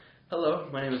Hello,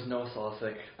 my name is Noah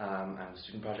Solisek. I'm a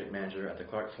student project manager at the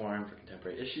Clark Forum for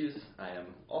Contemporary Issues. I am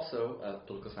also a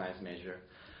political science major.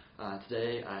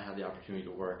 Today I have the opportunity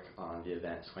to work on the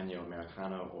event Sueño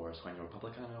Americano or Sueño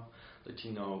Republicano,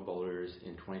 Latino Voters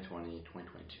in 2020,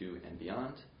 2022, and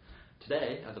beyond.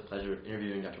 Today I have the pleasure of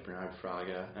interviewing Dr. Bernard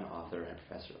Fraga, an author and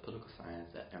professor of political science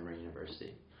at Emory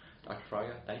University. Dr.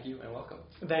 Fraga, thank you and welcome.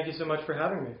 Thank you so much for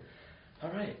having me. All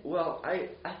right. Well, I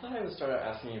thought I would start out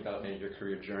asking you about maybe your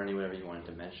career journey, whatever you wanted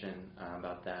to mention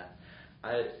about that.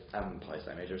 I'm a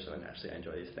poli-sci major, so naturally I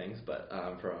enjoy these things, but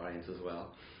for our audience as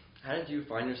well. How did you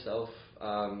find yourself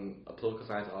a political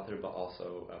science author, but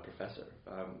also a professor?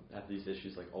 Have these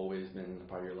issues always been a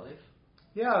part of your life?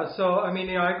 Yeah. So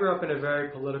I grew up in a very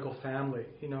political family.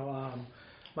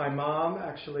 My mom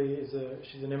actually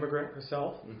she's an immigrant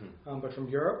herself, but from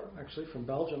Europe, actually from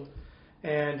Belgium.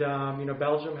 And,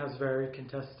 Belgium has very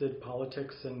contested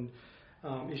politics and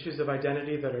issues of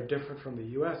identity that are different from the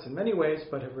U.S. in many ways,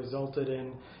 but have resulted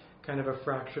in kind of a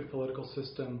fractured political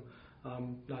system,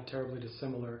 not terribly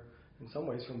dissimilar in some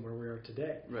ways from where we are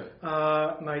today. Right.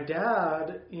 My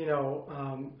dad,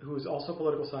 who is also a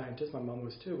political scientist, my mom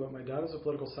was too, but my dad was a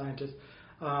political scientist.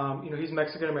 He's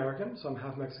Mexican-American, so I'm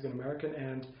half Mexican-American,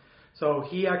 and so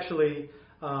he actually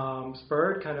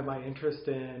spurred kind of my interest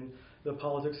in the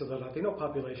politics of the Latino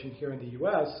population here in the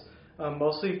U.S.,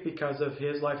 mostly because of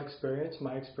his life experience,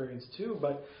 my experience too,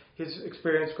 but his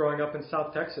experience growing up in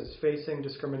South Texas, facing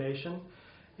discrimination.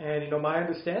 And, my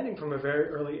understanding from a very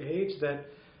early age that,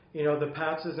 the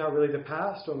past is not really the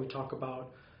past when we talk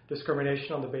about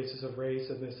discrimination on the basis of race,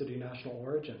 ethnicity, national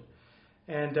origin.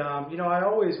 And, I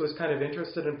always was kind of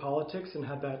interested in politics and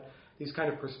had these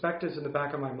kind of perspectives in the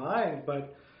back of my mind,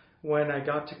 but when I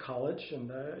got to college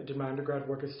and I did my undergrad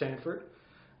work at Stanford,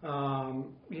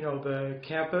 the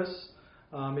campus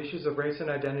issues of race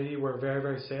and identity were very,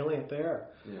 very salient there.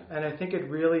 Yeah. And I think it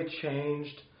really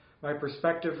changed my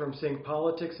perspective from seeing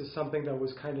politics as something that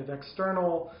was kind of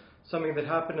external, something that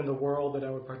happened in the world that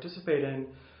I would participate in,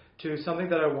 to something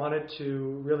that I wanted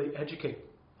to really educate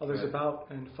others Right. about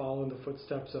and follow in the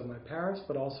footsteps of my parents,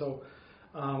 but also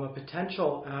a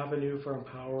potential avenue for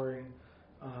empowering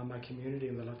my community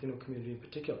and the Latino community in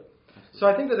particular. Absolutely. So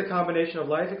I think that the combination of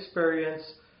life experience,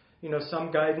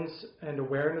 some guidance and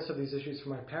awareness of these issues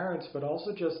from my parents, but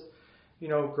also just,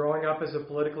 growing up as a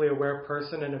politically aware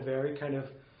person in a very kind of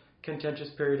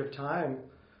contentious period of time,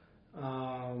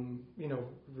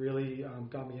 really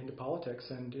got me into politics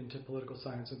and into political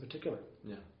science in particular.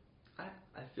 Yeah.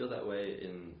 I feel that way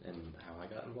in how I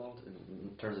got involved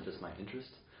in terms of just my interest.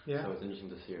 Yeah. So it's interesting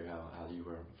to hear how you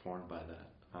were informed by that.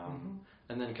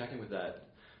 And then connecting with that,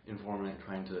 informing,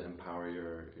 trying to empower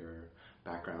your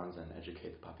backgrounds and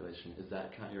educate the population, is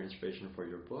that kind of your inspiration for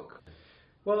your book?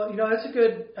 Well, that's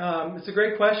it's a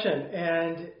great question.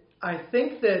 And I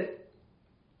think that,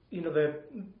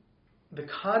 the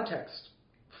context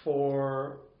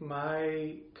for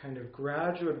my kind of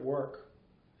graduate work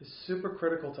is super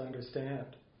critical to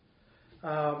understand.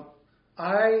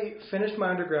 I finished my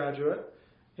undergraduate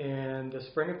in the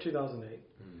spring of 2008.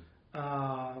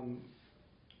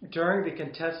 During the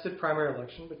contested primary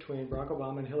election between Barack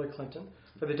Obama and Hillary Clinton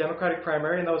for the Democratic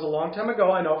primary, and that was a long time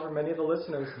ago, I know, for many of the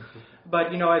listeners. But,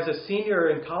 as a senior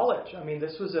in college,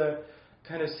 this was a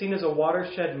kind of seen as a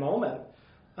watershed moment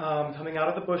coming out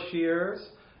of the Bush years.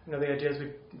 The idea is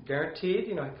we guaranteed,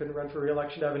 he couldn't run for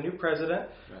re-election, to have a new president.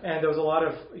 Right. And there was a lot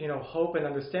of, hope and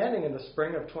understanding in the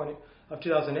spring of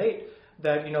 2008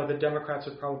 that, the Democrats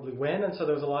would probably win. And so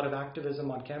there was a lot of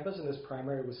activism on campus, and this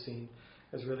primary was seen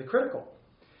as really critical.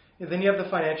 And then you have the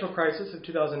financial crisis of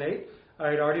 2008. I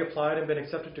had already applied and been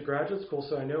accepted to graduate school,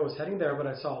 so I knew I was heading there, but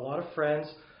I saw a lot of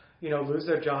friends, lose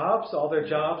their jobs, all their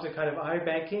jobs in kind of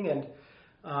iBanking, and,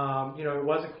 it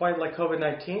wasn't quite like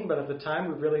COVID-19, but at the time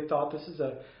we really thought this is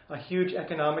a huge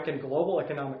economic and global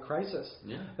economic crisis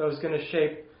that was going to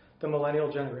shape the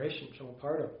millennial generation, which I'm a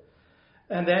part of.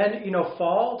 And then,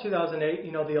 fall 2008,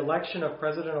 the election of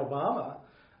President Obama,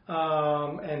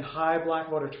 and high black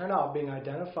voter turnout being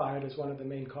identified as one of the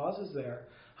main causes there.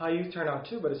 High youth turnout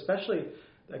too, but especially,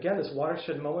 again, this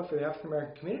watershed moment for the African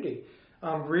American community.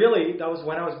 Really, that was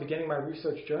when I was beginning my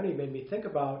research journey, made me think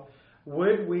about,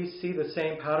 would we see the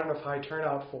same pattern of high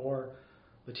turnout for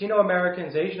Latino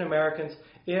Americans, Asian Americans,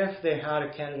 if they had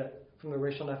a candidate from the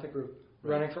racial and ethnic group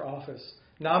running for office,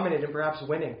 nominated and perhaps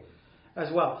winning as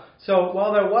well. So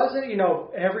while there wasn't,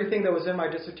 everything that was in my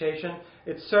dissertation,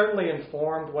 it certainly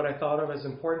informed what I thought of as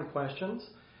important questions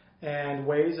and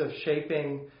ways of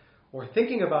shaping or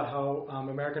thinking about how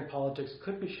American politics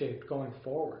could be shaped going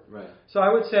forward. Right. So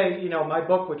I would say, my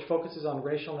book, which focuses on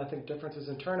racial and ethnic differences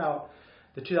in turnout,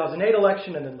 the 2008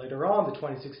 election and then later on the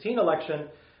 2016 election,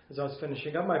 as I was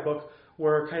finishing up my book,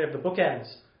 were kind of the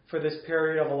bookends for this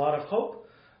period of a lot of hope,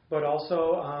 but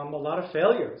also a lot of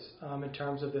failures in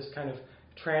terms of this kind of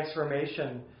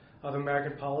transformation of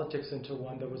American politics into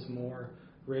one that was more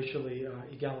racially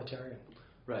egalitarian.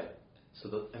 Right.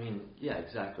 So, yeah,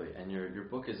 exactly. And your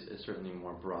book is certainly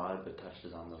more broad, but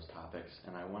touches on those topics.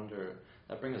 And I wonder,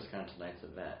 that brings us kind of to tonight's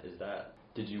event.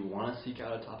 Did you want to seek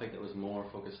out a topic that was more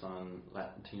focused on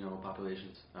Latino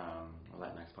populations, or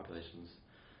Latinx populations?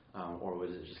 Or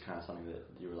was it just kind of something that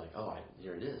you were like,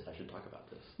 here it is, I should talk about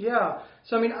this? Yeah.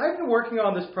 So, I've been working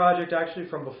on this project actually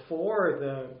from before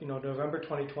the November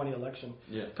 2020 election.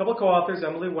 Yeah. A couple of co-authors,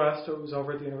 Emily West, who was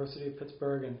over at the University of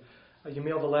Pittsburgh, and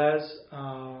Yamil Velez,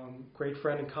 great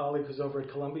friend and colleague who's over at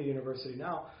Columbia University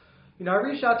now. I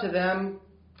reached out to them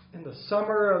in the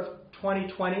summer of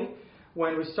 2020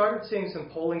 when we started seeing some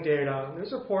polling data. And it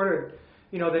was reported,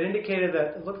 that indicated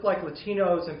that it looked like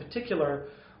Latinos in particular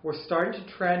were starting to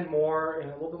trend more in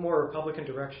a little bit more Republican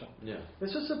direction. Yeah.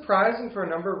 This was surprising for a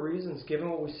number of reasons, given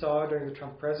what we saw during the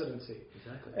Trump presidency.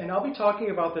 Exactly. And I'll be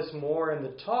talking about this more in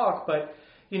the talk, but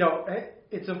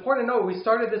it's important to know we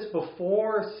started this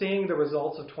before seeing the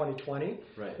results of 2020.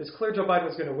 Right. It was clear Joe Biden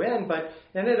was going to win, but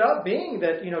it ended up being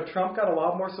that Trump got a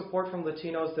lot more support from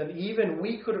Latinos than even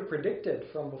we could have predicted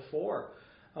from before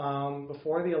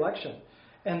the election.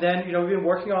 And then, we've been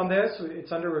working on this.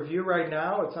 It's under review right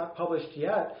now. It's not published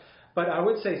yet. But I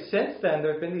would say since then,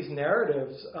 there have been these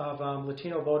narratives of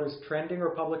Latino voters trending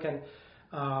Republican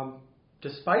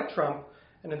despite Trump.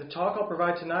 And in the talk I'll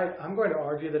provide tonight, I'm going to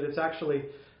argue that it's actually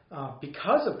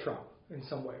because of Trump in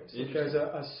some ways. There's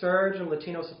a surge in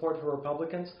Latino support for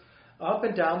Republicans up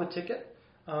and down the ticket.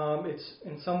 It's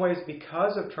in some ways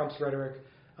because of Trump's rhetoric,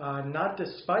 not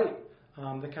despite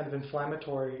the kind of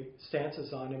inflammatory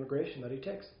stances on immigration that he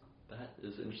takes. That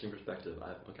is an interesting perspective.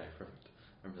 Okay, perfect.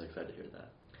 I'm really excited to hear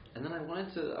that. And then I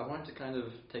wanted to kind of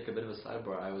take a bit of a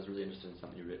sidebar. I was really interested in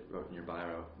something you wrote in your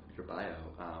bio.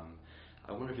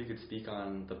 I wonder if you could speak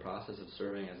on the process of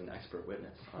serving as an expert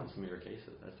witness on some of your cases.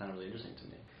 That sounded really interesting to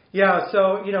me. Yeah,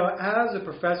 so, as a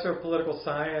professor of political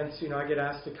science, I get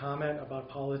asked to comment about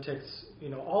politics,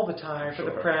 all the time for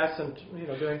the press and,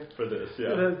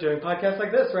 doing podcasts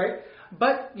like this, right?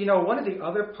 But, one of the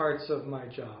other parts of my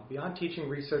job, beyond teaching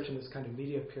research and this kind of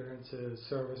media appearances,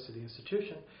 service to the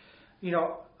institution,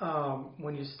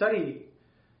 when you study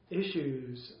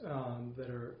issues that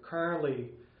are currently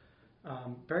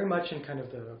very much in kind of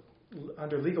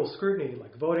under legal scrutiny,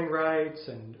 like voting rights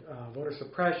and voter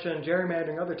suppression,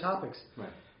 gerrymandering, other topics, right,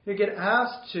 you get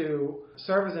asked to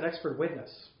serve as an expert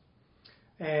witness.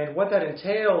 And what that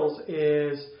entails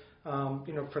is,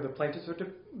 for the plaintiffs or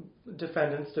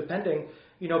defendants, depending,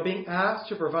 being asked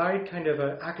to provide kind of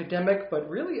an academic but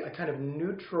really a kind of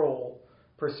neutral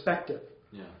perspective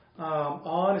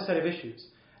on a set of issues.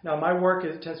 Now, my work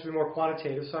tends to be more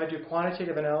quantitative, so I do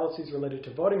quantitative analyses related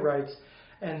to voting rights,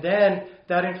 and then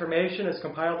that information is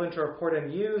compiled into a report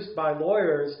and used by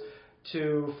lawyers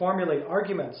to formulate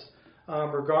arguments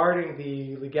regarding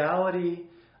the legality,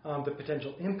 the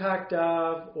potential impact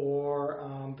of,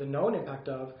 or the known impact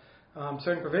of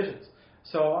certain provisions.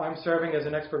 So I'm serving as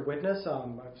an expert witness.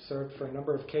 I've served for a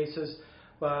number of cases,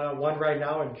 one right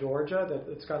now in Georgia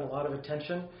that's gotten a lot of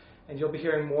attention, and you'll be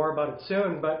hearing more about it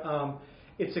soon. But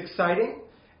it's exciting.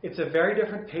 It's a very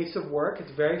different pace of work.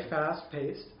 It's very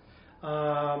fast-paced.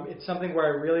 It's something where I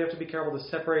really have to be careful to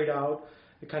separate out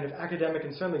the kind of academic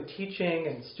and certainly teaching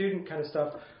and student kind of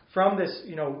stuff from this,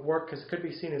 work, because it could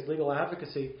be seen as legal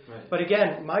advocacy. Right. But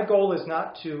again, my goal is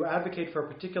not to advocate for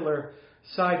a particular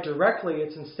side directly.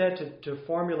 It's instead to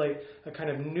formulate a kind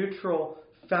of neutral,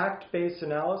 fact-based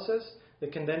analysis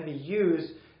that can then be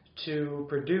used to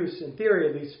produce, in theory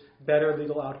at least, better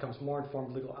legal outcomes, more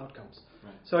informed legal outcomes.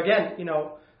 Right. So again,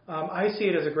 I see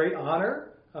it as a great honor,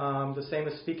 the same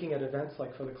as speaking at events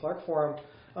like for the Clark Forum,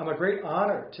 a great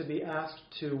honor to be asked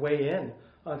to weigh in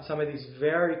on some of these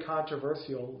very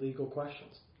controversial legal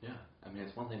questions. Yeah,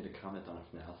 it's one thing to comment on it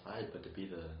from the outside, but to be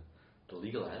the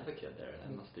legal advocate there,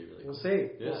 that must be really cool.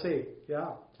 We'll see, yeah.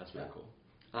 That's really cool.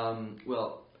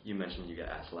 Well, you mentioned you get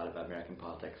asked a lot about American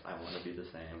politics. I want to be the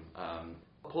same.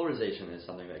 Polarization is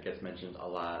something that gets mentioned a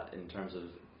lot in terms of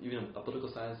even a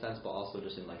political science sense, but also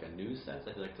just in like a news sense.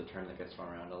 I feel like it's a term that gets thrown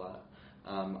around a lot.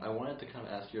 I wanted to kind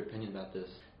of ask your opinion about this.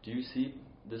 Do you see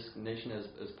this nation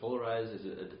as polarized? Is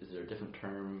there a different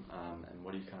term? And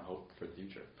what do you kind of hope for the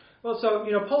future? Well, so,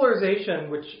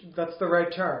 polarization, which that's the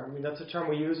right term. That's a term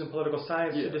we use in political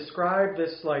science to describe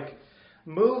this like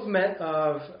movement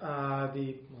of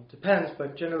depends,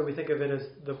 but generally we think of it as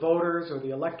the voters or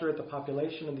the electorate, the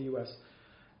population in the U.S.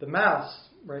 the mass,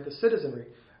 right, the citizenry,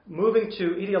 moving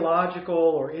to ideological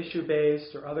or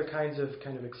issue-based or other kinds of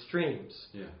extremes,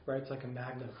 right? It's like a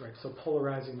magnet, right? So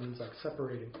polarizing means like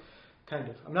separating, kind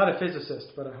of. I'm not a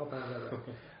physicist, but I hope I have that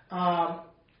right.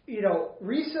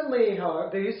 Recently, however,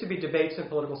 there used to be debates in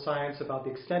political science about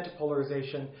the extent of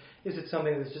polarization. Is it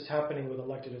something that's just happening with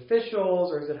elected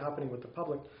officials, or is it happening with the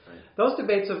public? Right. Those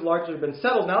debates have largely been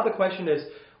settled. Now the question is,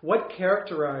 what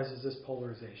characterizes this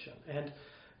polarization? And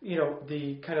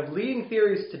the kind of leading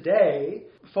theories today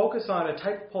focus on a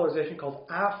type of polarization called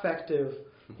affective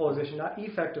polarization, not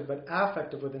effective, but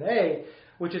affective with an A,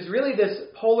 which is really this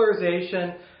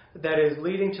polarization that is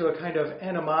leading to a kind of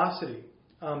animosity,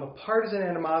 a partisan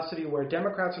animosity where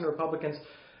Democrats and Republicans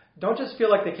don't just feel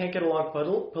like they can't get along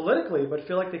politically, but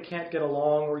feel like they can't get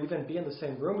along or even be in the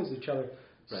same room as each other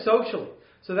socially.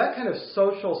 So that kind of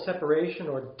social separation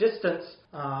or distance,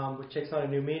 which takes on a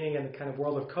new meaning in the kind of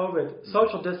world of COVID,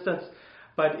 social distance,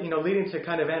 but leading to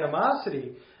kind of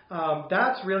animosity,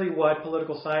 that's really what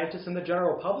political scientists and the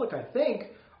general public, I think,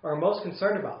 are most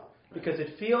concerned about, because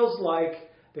it feels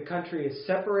like the country is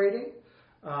separating,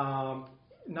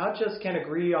 not just can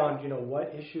agree on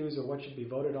what issues or what should be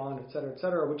voted on, et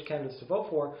cetera, which candidates to vote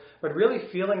for, but really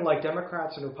feeling like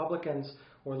Democrats and Republicans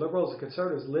or liberals and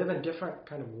conservatives live in different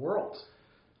kind of worlds.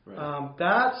 Right.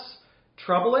 That's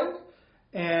troubling,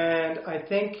 and I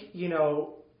think,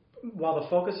 while the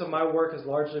focus of my work has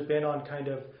largely been on kind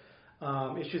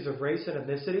of issues of race and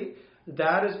ethnicity,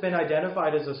 that has been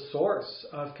identified as a source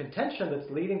of contention that's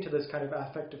leading to this kind of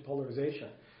affective polarization.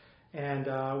 And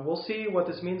we'll see what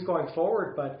this means going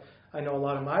forward, but I know a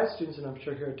lot of my students, and I'm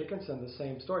sure here at Dickinson, the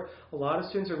same story. A lot of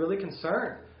students are really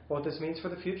concerned about what this means for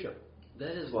the future.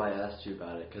 That is why I asked you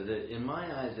about it, because in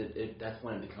my eyes, that's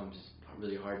when it becomes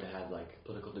really hard to have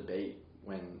political debate,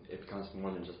 when it becomes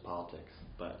more than just politics.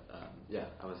 But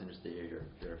I was interested to hear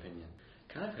your opinion.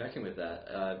 Kind of connecting with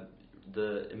that,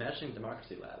 the Imagining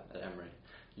Democracy Lab at Emory,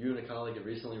 you and a colleague have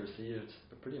recently received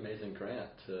a pretty amazing grant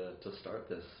to start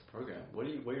this program. What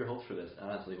are your hopes for this?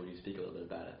 Honestly, will you speak a little bit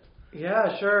about it?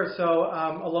 Yeah, sure. So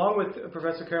along with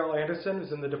Professor Carol Anderson,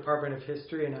 who's in the Department of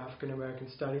History and African American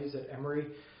Studies at Emory,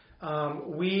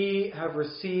 we have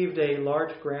received a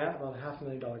large grant, about a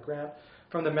 $500,000 grant,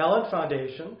 from the Mellon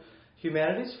Foundation,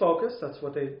 humanities focused. That's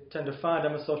what they tend to fund.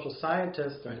 I'm a social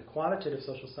scientist and a quantitative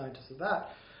social scientist at that.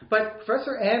 But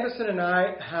Professor Anderson and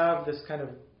I have this kind of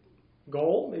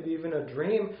goal, maybe even a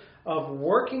dream, of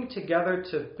working together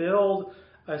to build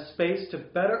a space to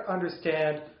better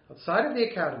understand, outside of the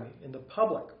academy, in the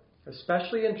public,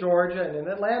 especially in Georgia and in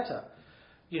Atlanta,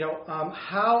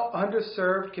 how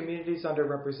underserved communities,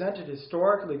 underrepresented,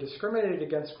 historically discriminated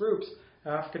against groups,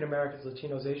 African Americans,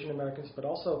 Latinos, Asian Americans, but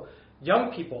also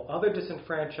young people, other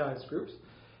disenfranchised groups,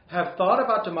 have thought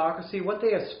about democracy, what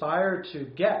they aspire to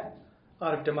get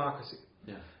out of democracy.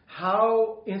 Yeah.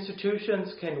 How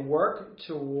institutions can work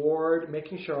toward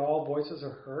making sure all voices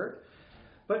are heard,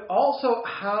 but also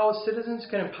how citizens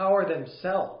can empower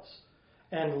themselves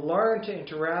and learn to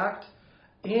interact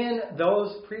in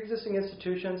those pre-existing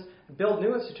institutions, build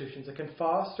new institutions that can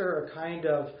foster a kind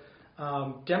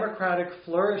of democratic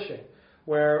flourishing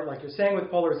where, like you're saying with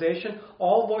polarization,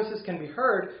 all voices can be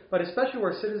heard, but especially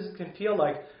where citizens can feel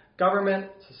like government,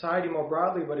 society more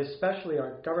broadly, but especially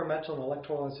our governmental and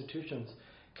electoral institutions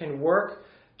can work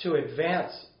to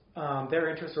advance their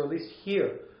interests, or at least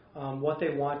hear what they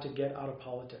want to get out of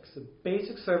politics. The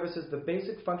basic services, the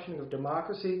basic functioning of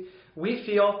democracy, we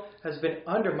feel has been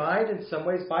undermined in some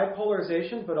ways by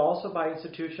polarization, but also by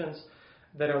institutions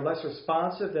that are less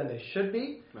responsive than they should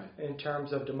be in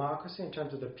terms of democracy, in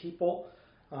terms of the people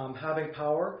having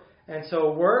power. And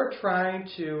so we're trying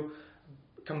to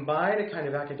combine a kind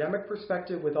of academic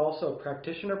perspective with also a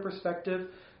practitioner perspective.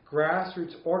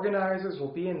 Grassroots organizers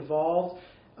will be involved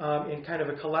in kind of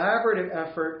a collaborative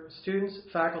effort, students,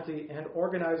 faculty, and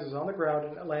organizers on the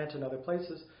ground in Atlanta and other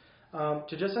places,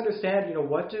 to just understand,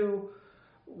 what do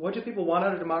people want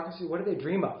out of democracy? What do they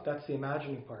dream of? That's the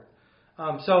imagining part.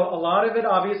 So a lot of it,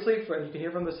 obviously, you can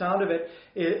hear from the sound of it,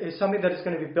 is something that is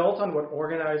going to be built on what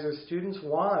organizers, students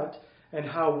want, and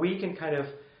how we can kind of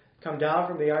come down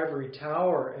from the ivory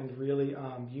tower and really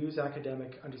use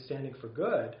academic understanding for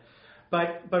good.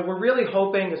 But we're really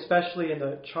hoping, especially in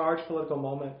the charged political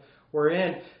moment we're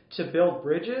in, to build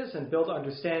bridges and build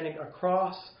understanding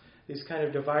across these kind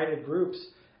of divided groups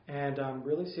and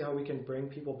really see how we can bring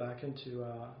people back into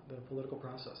the political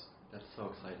process. That's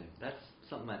so exciting. That's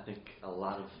something I think a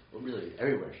lot of, really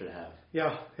everywhere should have.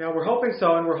 Yeah, we're hoping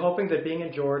so, and we're hoping that being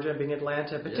in Georgia and being in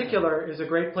Atlanta in particular is a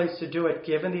great place to do it,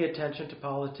 given the attention to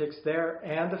politics there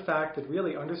and the fact that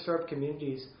really underserved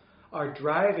communities are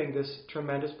driving this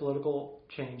tremendous political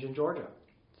change in Georgia.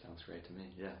 Sounds great to me.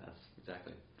 Yeah, that's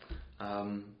exactly.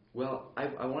 Well,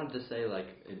 I wanted to say, like,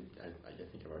 I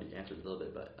think I've already answered a little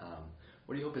bit, but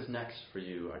what do you hope is next for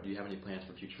you? Or do you have any plans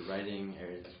for future writing,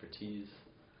 areas of expertise?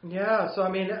 Yeah, so I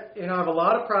mean, I have a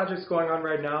lot of projects going on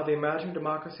right now. The Imagining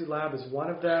Democracy Lab is one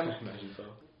of them. I imagine so.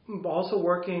 I'm also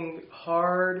working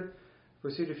hard,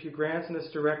 received a few grants in this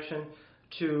direction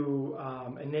to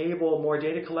enable more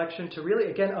data collection to really,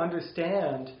 again,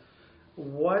 understand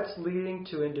what's leading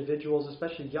to individuals,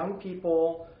 especially young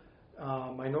people,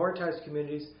 minoritized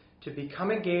communities, to become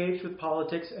engaged with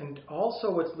politics, and also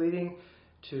what's leading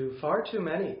to far too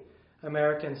many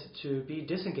Americans to be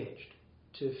disengaged,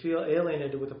 to feel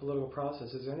alienated with the political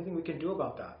process. Is there anything we can do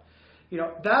about that?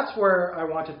 That's where I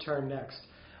want to turn next.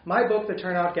 My book, The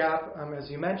Turnout Gap, as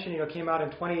you mentioned, came out in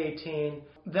 2018.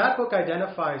 That book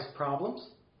identifies problems.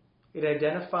 It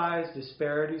identifies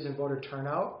disparities in voter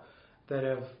turnout that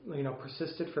have,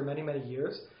 persisted for many, many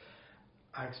years.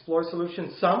 I explore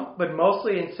solutions, some, but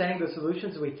mostly in saying the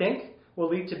solutions we think will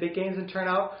lead to big gains in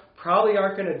turnout probably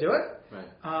aren't going to do it.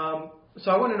 Right. So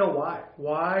I want to know why.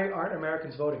 Why aren't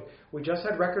Americans voting? We just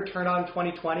had record turnout in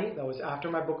 2020. That was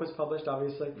after my book was published,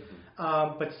 obviously.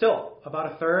 Mm-hmm. But still,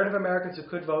 about a third of Americans who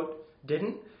could vote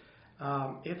didn't.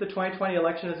 If the 2020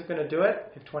 election isn't going to do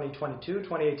it, if 2022,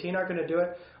 2018 aren't going to do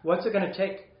it, what's it going to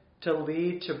take to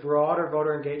lead to broader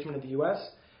voter engagement in the U.S.?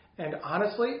 And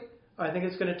honestly, I think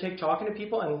it's going to take talking to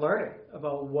people and learning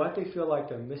about what they feel like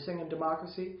they're missing in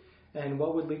democracy and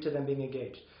what would lead to them being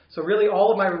engaged. So really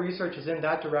all of my research is in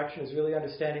that direction, is really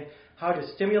understanding how to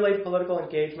stimulate political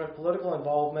engagement, political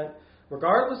involvement,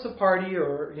 regardless of party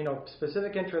or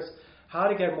specific interests, how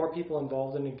to get more people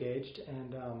involved and engaged.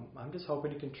 And I'm just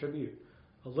hoping to contribute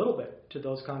a little bit to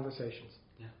those conversations.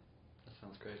 Yeah, that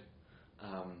sounds great.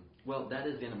 Well, that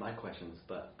is the end of my questions,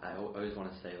 but I always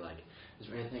want to say, is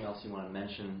there anything else you want to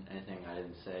mention, anything I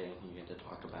didn't say, anything you get to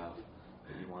talk about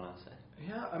that you want to say?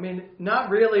 Yeah, I mean,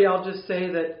 not really. I'll just say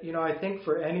that, I think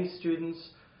for any students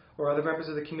or other members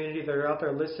of the community that are out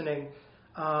there listening,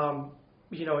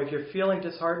 if you're feeling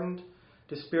disheartened,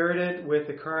 dispirited with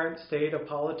the current state of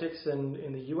politics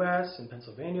in the U.S., in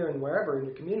Pennsylvania, and wherever in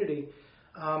your community,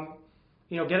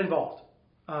 get involved.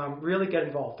 Really get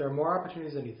involved. There are more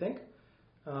opportunities than you think,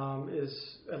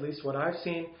 is at least what I've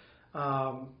seen.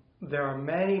 There are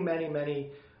many, many, many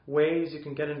ways you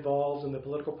can get involved in the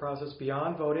political process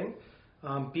beyond voting.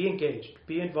 Be engaged,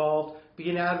 be involved, be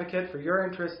an advocate for your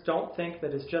interests. Don't think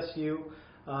that it's just you.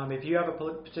 If you have a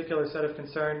particular set of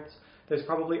concerns, there's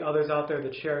probably others out there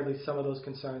that share at least some of those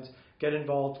concerns. Get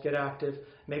involved, get active,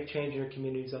 make change in your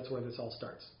communities. That's where this all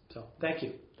starts. So thank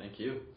you. Thank you.